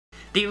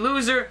The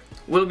loser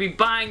will be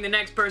buying the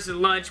next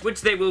person lunch,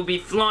 which they will be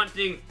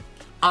flaunting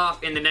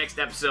off in the next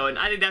episode.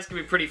 I think that's going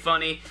to be pretty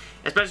funny,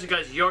 especially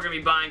because you're going to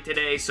be buying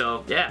today,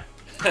 so yeah.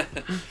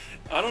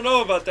 I don't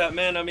know about that,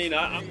 man. I mean,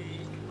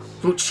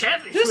 this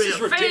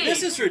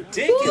is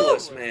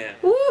ridiculous, man.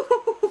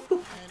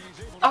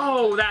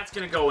 Oh, that's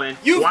going to go in.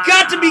 You've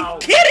got to be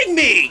kidding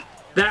me!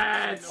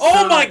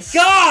 Oh my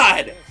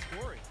god!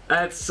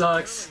 That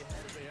sucks.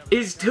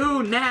 Is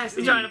too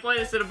nasty. You trying to play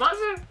this to the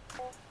buzzer?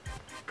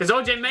 Because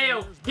OJ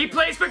Mayo, he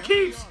plays for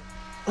keeps.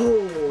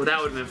 Oh, that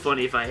would have been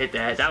funny if I hit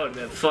that. That would have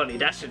been funny.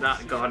 That should not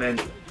have gone in.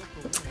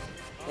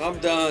 I'm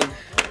done.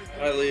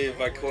 I leave.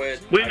 I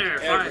quit. Winner,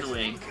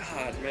 finally.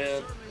 God,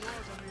 man.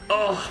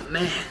 Oh,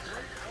 man.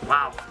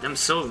 Wow, them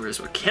silvers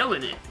were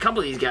killing it. A couple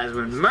of these guys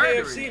were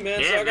murdering. KFC,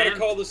 man, so I gotta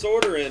call this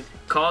order in.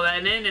 Call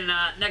that in, and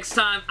next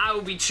time I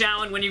will be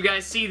chowing when you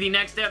guys see the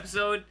next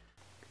episode.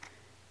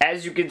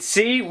 As you can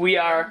see, we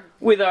are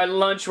with our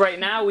lunch right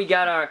now. We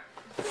got our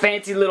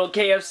fancy little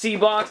KFC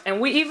box, and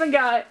we even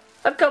got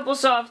a couple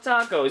soft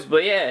tacos.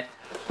 But yeah,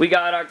 we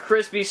got our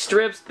crispy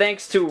strips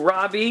thanks to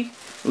Robbie.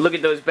 Look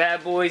at those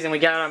bad boys, and we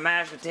got our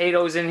mashed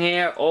potatoes in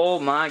here. Oh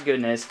my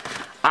goodness.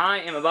 I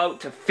am about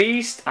to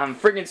feast. I'm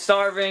freaking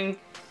starving.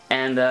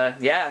 And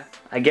yeah,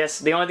 I guess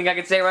the only thing I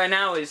can say right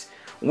now is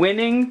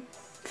winning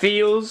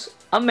feels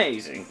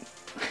amazing.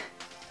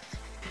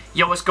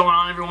 Yo, what's going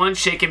on, everyone?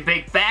 Shake and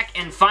Bake back,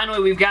 and finally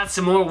we've got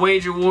some more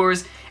Wager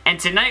Wars. And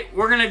tonight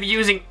we're going to be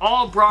using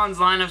all bronze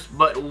lineups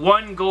but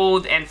one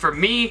gold. And for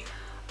me,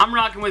 I'm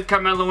rocking with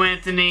Carmelo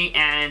Anthony,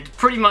 and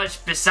pretty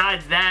much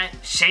besides that,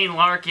 Shane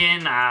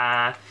Larkin,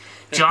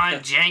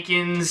 John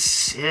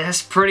Jenkins,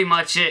 that's pretty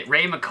much it.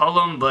 Ray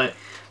McCollum, but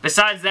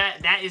besides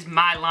that, that is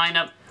my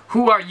lineup.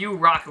 Who are you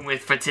rocking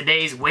with for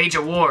today's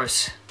Wager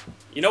Wars?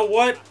 You know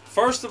what?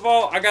 First of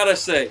all, I gotta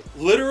say,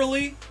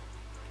 literally,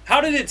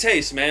 how did it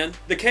taste, man?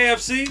 The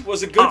KFC,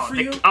 was it good for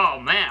you? Oh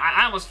man,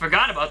 I almost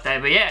forgot about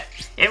that, but yeah,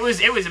 it was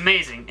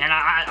amazing, and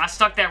I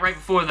stuck that right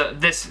before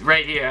this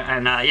right here,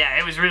 and yeah,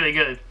 it was really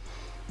good.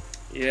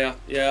 Yeah,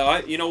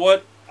 you know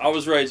what? I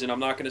was raging. I'm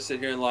not gonna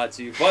sit here and lie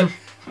to you, but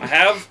I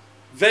have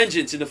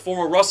vengeance in the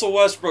form of Russell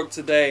Westbrook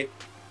today.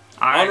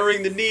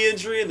 Honoring the knee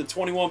injury and the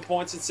 21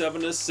 points and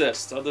 7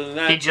 assists. Other than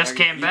that, he just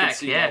came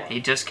back. Yeah, he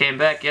just came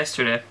back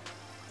yesterday.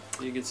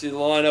 You can see the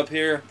lineup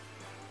here.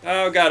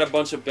 I've got a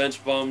bunch of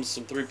bench bums,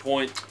 some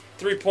three-point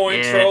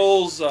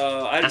trolls.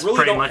 I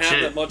really don't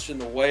have that much in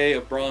the way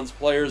of bronze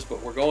players,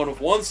 but we're going with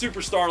one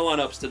superstar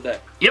lineups today.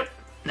 Yep,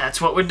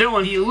 that's what we're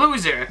doing. The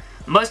loser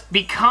must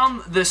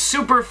become the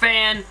super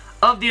fan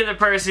of the other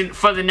person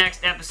for the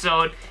next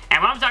episode.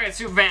 And when I'm talking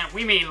super fan,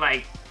 we mean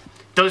like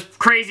those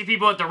crazy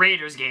people at the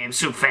Raiders game,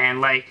 Soup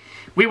Fan. Like,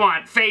 we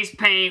want face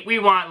paint. We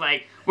want,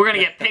 like, we're going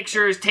to get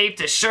pictures taped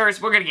to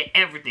shirts. We're going to get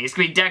everything. It's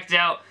going to be decked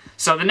out.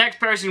 So the next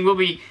person will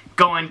be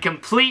going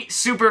complete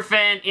Super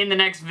Fan in the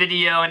next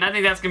video. And I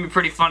think that's going to be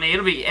pretty funny.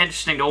 It'll be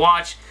interesting to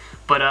watch.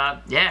 But,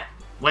 yeah,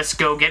 let's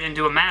go get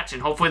into a match.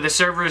 And hopefully the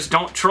servers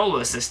don't troll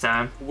us this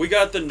time. We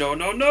got the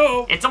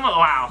no. It's almost,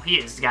 wow, he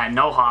has got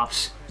no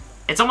hops.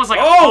 It's almost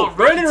like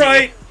Brandon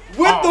Wright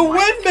with the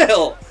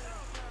windmill.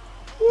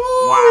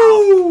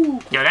 Wow.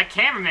 Yo, that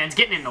cameraman's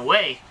getting in the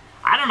way.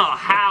 I don't know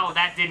how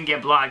that didn't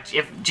get blocked.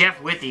 If Jeff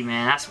Withy,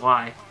 man, that's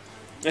why.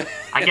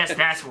 I guess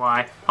that's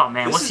why. Oh,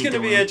 man, what's he doing? This is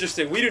going to be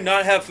interesting. We do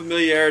not have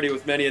familiarity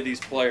with many of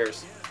these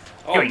players.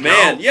 Oh,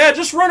 man. Yeah,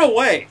 just run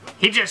away.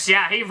 He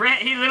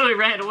literally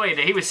ran away.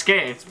 He was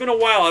scared. It's been a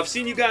while. I've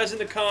seen you guys in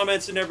the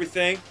comments and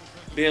everything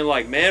being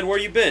like, man, where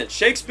you been?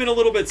 Shake's been a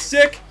little bit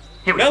sick.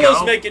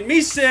 Melo's making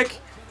me sick.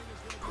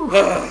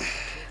 Yeah,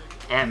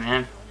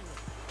 man.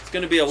 It's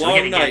going to be a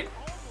long night.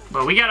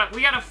 But we got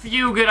a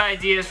few good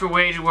ideas for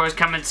Wager Wars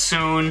coming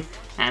soon,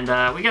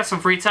 and we got some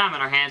free time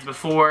in our hands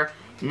before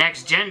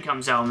Next Gen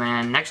comes out,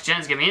 man. Next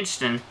Gen's gonna be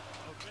interesting.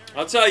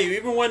 I'll tell you,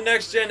 even when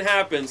Next Gen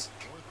happens,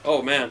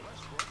 oh man,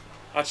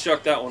 I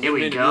chucked that one. Here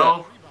we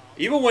go.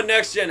 Even when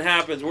Next Gen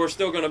happens, we're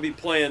still gonna be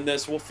playing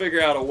this. We'll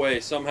figure out a way,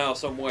 somehow,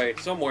 some way,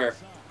 somewhere.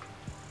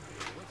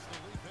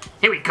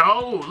 Here we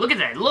go. Look at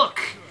that. Look.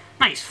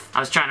 Nice.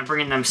 I was trying to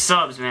bring in them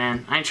subs,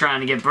 man. I ain't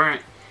trying to get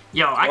burnt.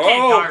 Yo, I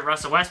can't guard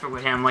Russell Westbrook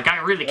with him. Like, I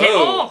really can't.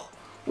 Oh,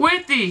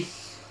 Withy.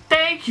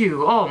 Thank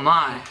you. Oh,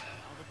 my.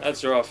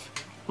 That's rough.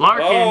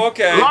 Larkin. Oh,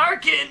 okay.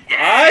 Larkin. Yeah.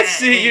 I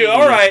see you.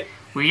 All right.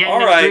 We getting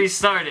the three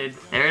started.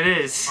 There it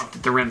is.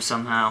 At the rim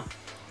somehow.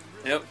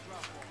 Yep.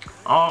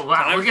 Oh,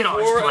 wow. Look at all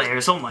these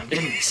players. Oh, my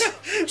goodness.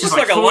 Just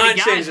like a line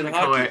change in the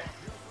court.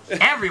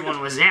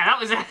 Everyone was, yeah, that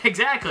was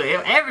exactly.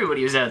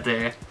 Everybody was out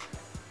there.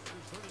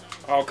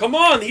 Oh, come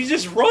on. He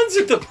just runs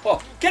at the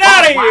ball. Get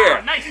out of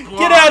here. Nice block.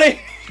 Get out of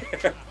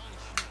here.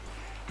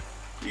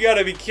 You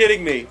gotta be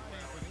kidding me.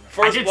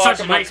 First I did block such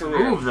a of my nice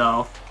career. move,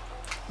 though.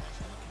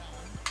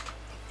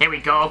 Here we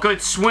go.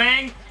 Good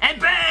swing. And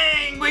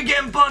bang! We're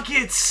getting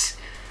buckets.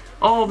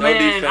 Oh, No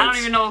man. defense. I don't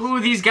even know who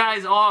these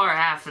guys are,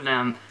 half of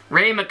them.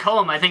 Ray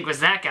McCollum, I think,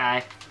 was that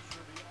guy.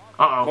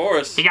 Uh-oh.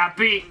 Horace. He got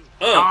beat.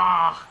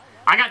 Oh,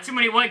 I got too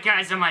many white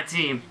guys on my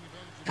team.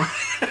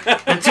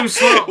 They're too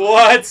slow.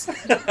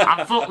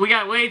 What? We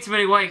got way too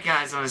many white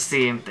guys on this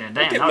team. Damn,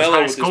 Look at that was Melo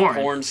high with scoring. his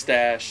porn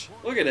stash.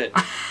 Look at it.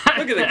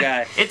 Look at the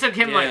guy. It took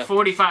him Yeah. like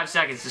 45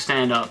 seconds to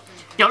stand up.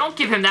 Yo, don't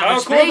give him that Kyle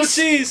much Korver space.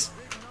 cheese.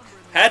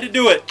 Had to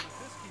do it.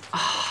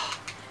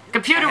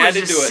 Computer I had was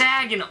to just do it.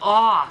 sagging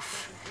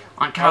off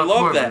on I Kyle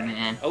love Korver, that.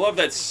 man. I love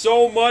that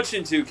so much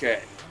in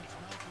 2K.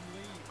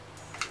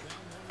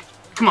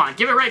 Come on,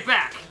 give it right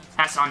back.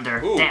 That's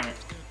under. Ooh. Damn it.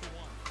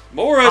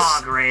 Morris.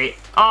 Oh, great.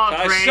 Oh,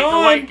 great. The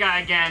Tyshawn. white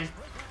guy again.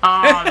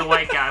 Oh, the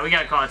white guy. We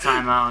gotta call a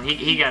timeout.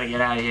 He gotta get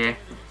out of here.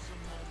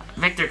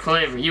 Victor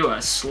Claver, you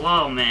are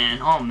slow, man.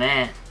 Oh,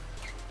 man.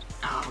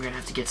 Oh, we're gonna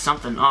have to get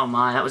something. Oh,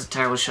 my. That was a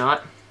terrible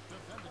shot.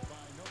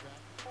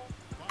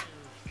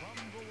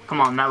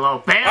 Come on, Melo.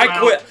 Bail I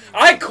quit.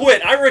 I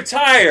quit. I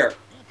retire.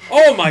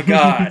 Oh, my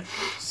God.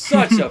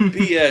 Such a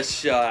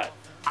BS shot.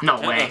 No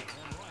way.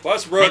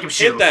 Westbrook, Make him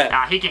shoot. hit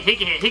that. He can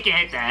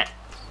hit that.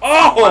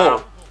 Oh!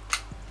 Wow.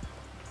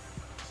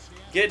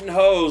 Getting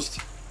hosed.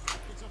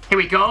 Here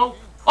we go.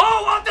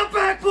 Oh, off the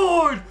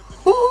backboard!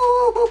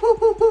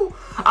 Ooh,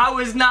 I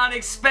was not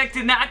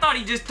expecting that. I thought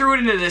he just threw it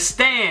into the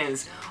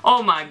stands.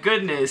 Oh my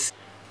goodness.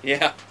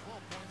 Yeah.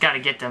 Gotta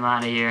get them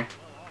out of here.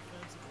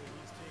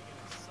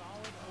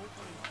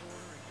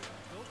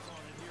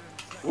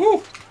 Woo.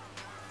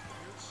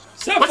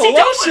 What's he doing?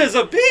 Cephalosha's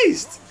a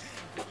beast.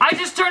 I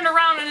just turned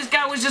around and this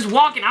guy was just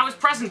walking. I was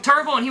pressing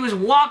turbo and he was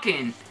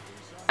walking.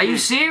 Are you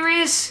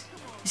serious?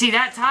 Is he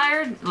that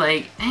tired?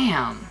 Like,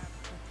 damn.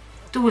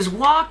 Dude was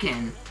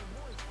walking.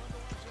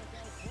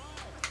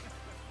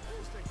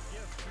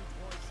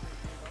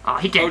 Oh,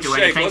 he can't do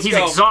anything. Let's He's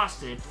go.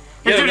 exhausted.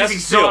 That dude is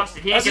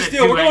exhausted. He ain't That's a gonna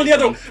steal. do We're going the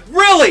anything. other way.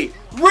 Really?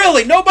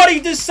 Really? Nobody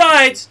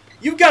decides?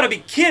 You've got to be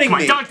kidding Come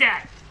on, me. dunk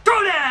that.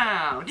 Throw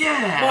down.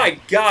 Yeah. My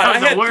God, That I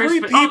was the had worst, 3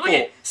 but- people. Oh, look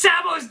at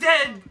Sabo's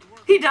dead.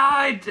 He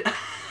died.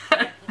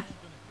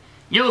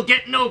 You'll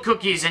get no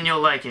cookies and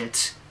you'll like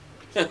it.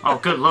 Oh,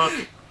 good look.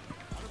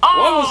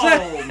 Oh,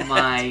 was that?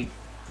 my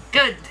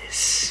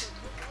goodness.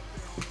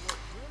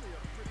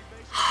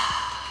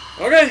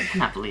 Okay.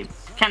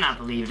 Cannot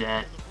believe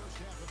that.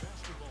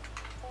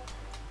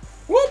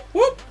 Whoop,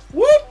 whoop,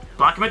 whoop.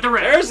 Block him at the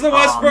rim. There's the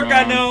Westbrook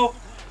I man. know.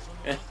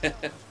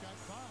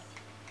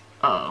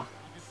 Uh-oh.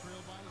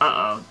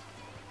 Uh-oh.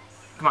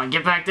 Come on,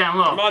 get back down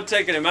low. I'm not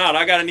taking him out.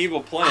 I got an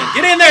evil plan.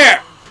 Get in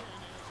there.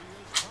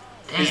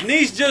 His Damn.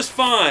 knee's just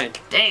fine.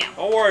 Damn.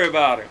 Don't worry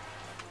about it.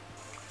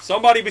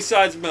 Somebody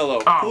besides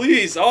Melo. Oh.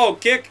 Please. Oh,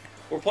 kick.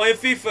 We're playing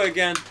FIFA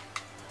again.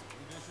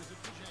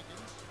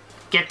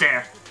 Get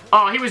there.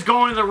 Oh, he was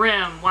going to the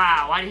rim.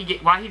 Wow.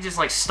 Why'd he just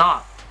like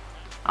stop?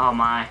 Oh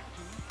my.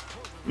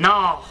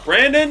 No.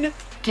 Brandon.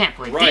 Can't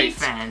play Right.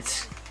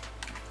 defense.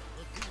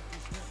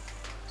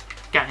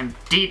 Got him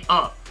deep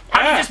up.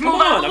 How did he just come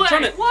move out on, of the I'm way?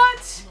 trying to-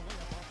 What?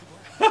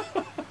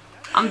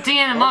 I'm D'ing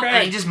him up Okay.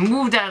 and he just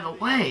moved out of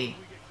the way.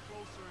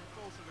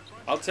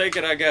 I'll take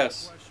it, I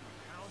guess.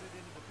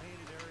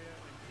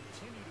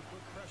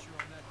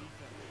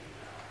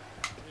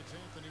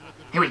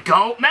 Here we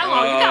go.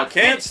 Melo, you got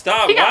can't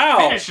stop. He got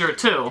Wow. finisher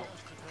too.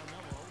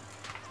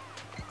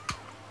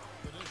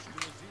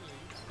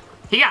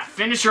 He got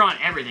finisher on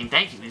everything.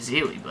 Thank you,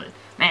 Ezeli, but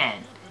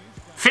man,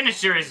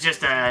 finisher is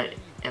just a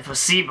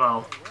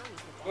placebo.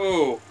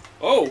 Oh.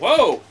 Oh,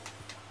 whoa.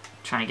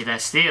 Trying to get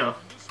that steal.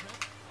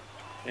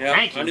 Yeah,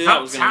 Thank you. I knew that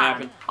About was going to time.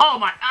 happen. Oh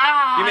my!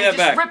 Ah! Give me I that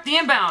just back. ripped the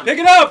inbound. Pick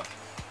it up.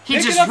 He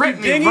Pick it just up, ripped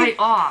you me dingy. right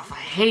off. I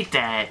hate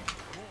that.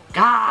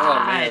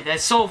 God, man.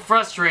 that's so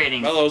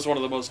frustrating. Melo's one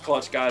of the most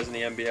clutch guys in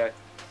the NBA.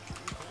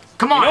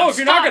 Come on, You know, I'm if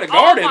you're not stuck.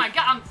 gonna guard oh him- my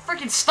God, I'm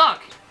freaking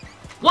stuck.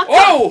 What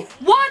Oh!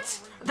 the? What?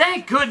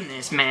 Thank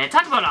goodness, man.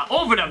 Talk about an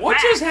over the What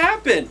back. just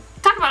happened?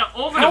 Talk about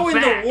an over How the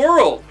in back. the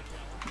world?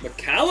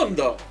 McCallum,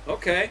 though.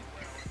 Okay.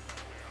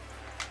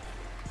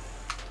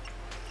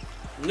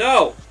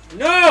 No.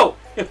 No!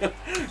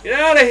 Get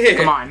out of here.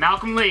 Come on,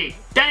 Malcolm Lee.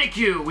 Thank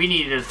you. We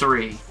needed a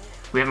 3.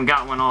 We haven't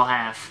got one all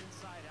half.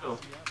 Oh.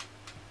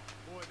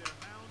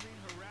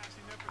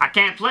 I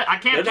can't play. I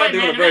can't They're play not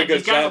doing a man very man. good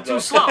These guys job, are too though.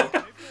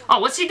 slow. Oh,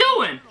 what's he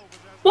doing?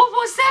 What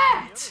was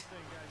that?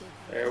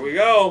 There we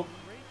go.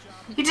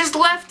 He just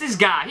left this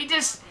guy.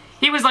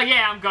 He was like,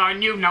 yeah, I'm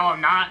guarding you. No,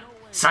 I'm not.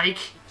 Psych.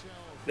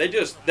 They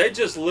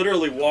just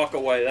literally walk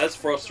away. That's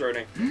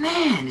frustrating.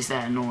 Man, is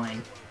that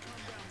annoying.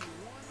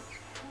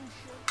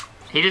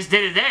 He just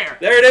did it there.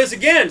 There it is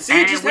again. See, it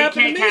And just we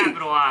happened can't to me.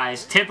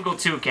 capitalize. Typical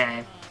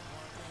 2K.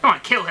 Come on,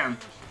 kill him.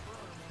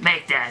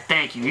 Make that.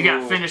 Thank you. You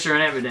got Ooh. finisher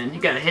and everything. You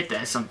got to hit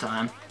that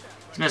sometime.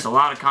 He's missed a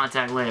lot of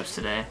contact layups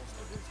today.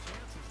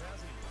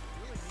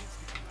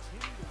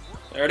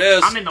 There it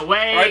is. I'm in the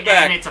way, Right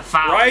back. and it's a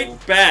foul.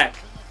 Right back.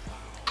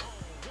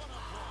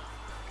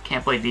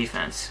 Can't play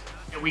defense.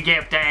 We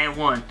gave up that and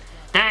one.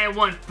 That and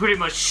one pretty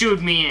much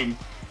shooed me in.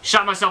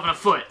 Shot myself in the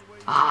foot.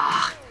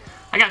 Ah.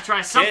 I gotta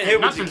try something. hit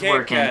what you Nothing's can't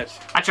working. catch.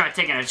 I tried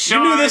taking a You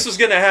shot. knew this was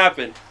gonna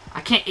happen.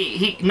 I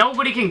can't.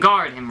 Nobody can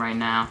guard him right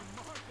now.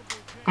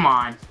 Come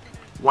on.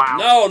 Wow.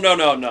 No, no,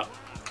 no, no.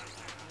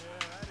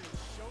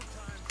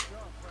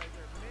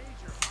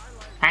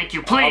 Thank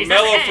you, please.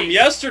 Melo That's from A.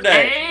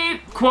 yesterday.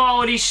 A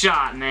quality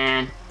shot,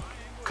 man.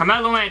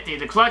 Carmelo Anthony,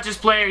 the clutchest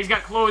player. He's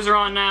got closer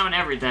on now and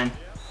everything.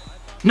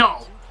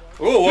 No.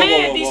 Whoa,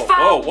 Man, these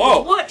fouls.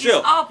 What is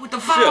Chill. up with the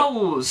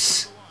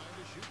fouls?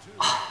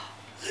 Oh,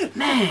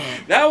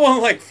 man. That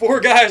one, like 4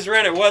 guys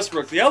ran at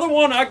Westbrook. The other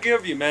one, I'll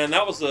give you, man.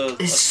 That was a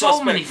There's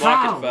so many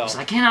blocking fouls.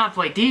 foul. I cannot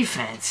play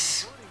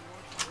defense.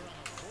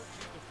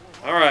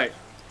 All right.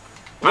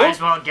 Might as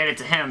well get it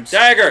to him.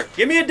 Dagger.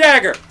 Give me a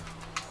dagger.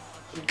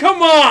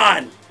 Come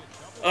on.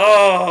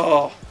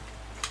 Oh.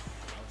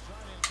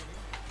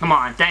 Come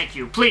on, thank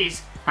you.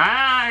 Please.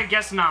 I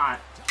guess not.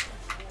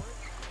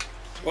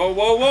 Whoa,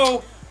 whoa,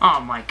 whoa. Oh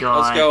my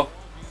god. Let's go.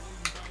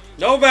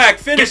 Novak,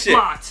 finish it.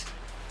 Blocked.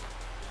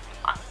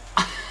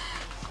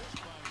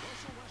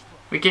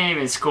 We can't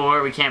even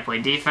score. We can't play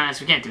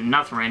defense. We can't do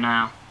nothing right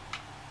now.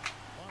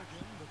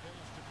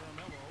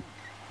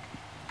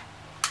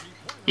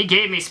 He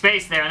gave me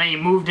space there, and then he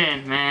moved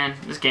in. Man,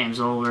 this game's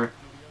over.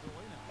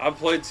 I've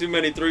played too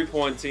many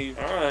three-point teams.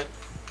 All right.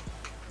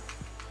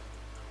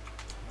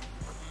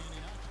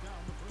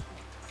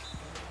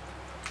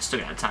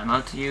 Still got a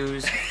timeout to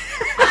use. A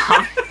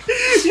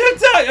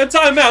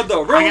timeout,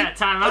 though. Really? I got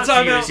a timeout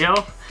to use, yo.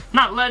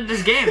 Not letting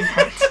this game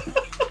end.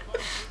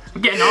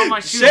 I'm getting all my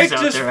shooters Shake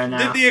out just there right now.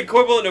 did the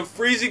equivalent of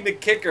freezing the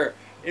kicker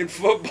in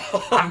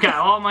football. I've got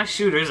all my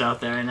shooters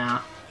out there right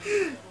now.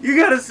 You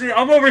gotta see,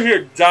 I'm over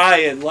here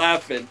dying,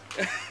 laughing.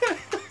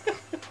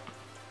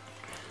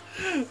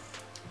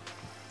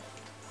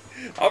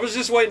 I was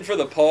just waiting for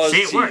the pause.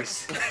 See, it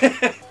works.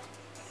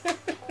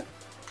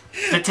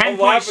 The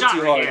 10-point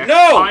shot right here.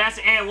 No! Oh, that's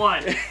an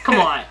 1. Come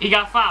on, he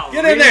got fouled.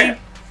 Get in there.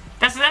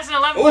 That's an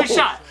 11-point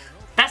shot.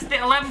 That's the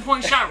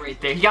 11-point shot right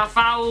there. He got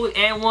fouled,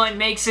 and 1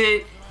 makes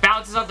it,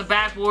 bounces off the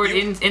backboard,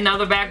 in the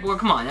other backboard.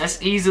 Come on,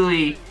 that's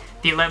easily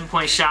the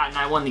 11-point shot, and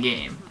I won the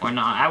game. Or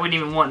not. I wouldn't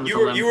even won with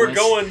 11 points. You were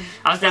going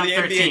I was for down the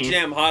 13. NBA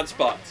Jam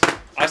hotspots.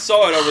 I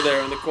saw it over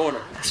there in the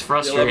corner. That's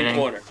frustrating. The 11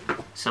 corner.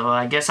 So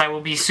I guess I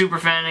will be super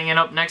fanning it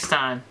up next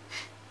time.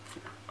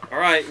 All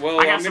right, well,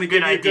 I'm going to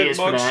give you a good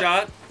mug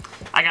shot.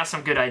 I got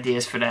some good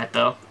ideas for that,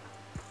 though.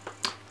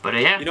 But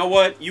yeah. You know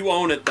what? You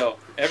own it, though.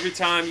 Every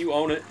time you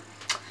own it.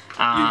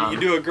 You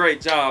do a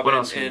great job. What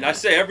else and I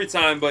say every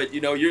time, but,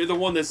 you know, you're the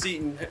one that's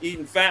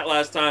eating fat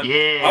last time.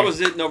 Yeah. I was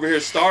sitting over here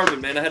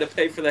starving, man. I had to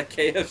pay for that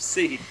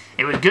KFC.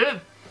 It was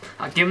good.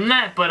 I'll give him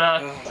that. But,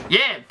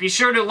 yeah, be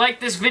sure to like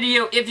this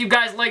video. If you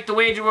guys like the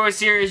Wager War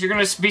series, you're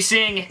going to be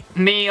seeing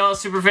me all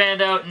super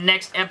fanned out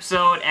next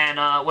episode. And,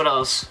 what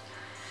else?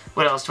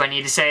 What else do I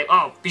need to say?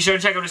 Oh, be sure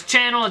to check out his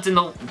channel. It's in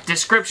the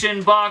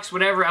description box,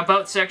 whatever,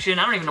 about section.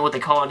 I don't even know what they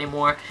call it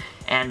anymore.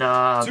 And,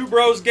 Two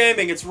Bros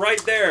Gaming. It's right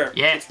there.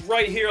 Yeah. It's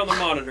right here on the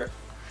monitor.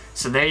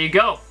 So there you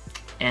go.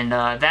 And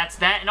that's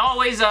that. And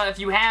always, if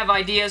you have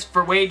ideas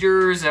for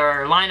wagers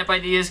or lineup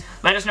ideas,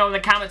 let us know in the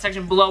comment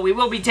section below. We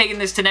will be taking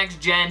this to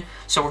next gen,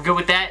 so we're good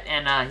with that.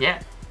 And,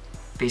 yeah,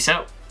 peace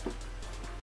out.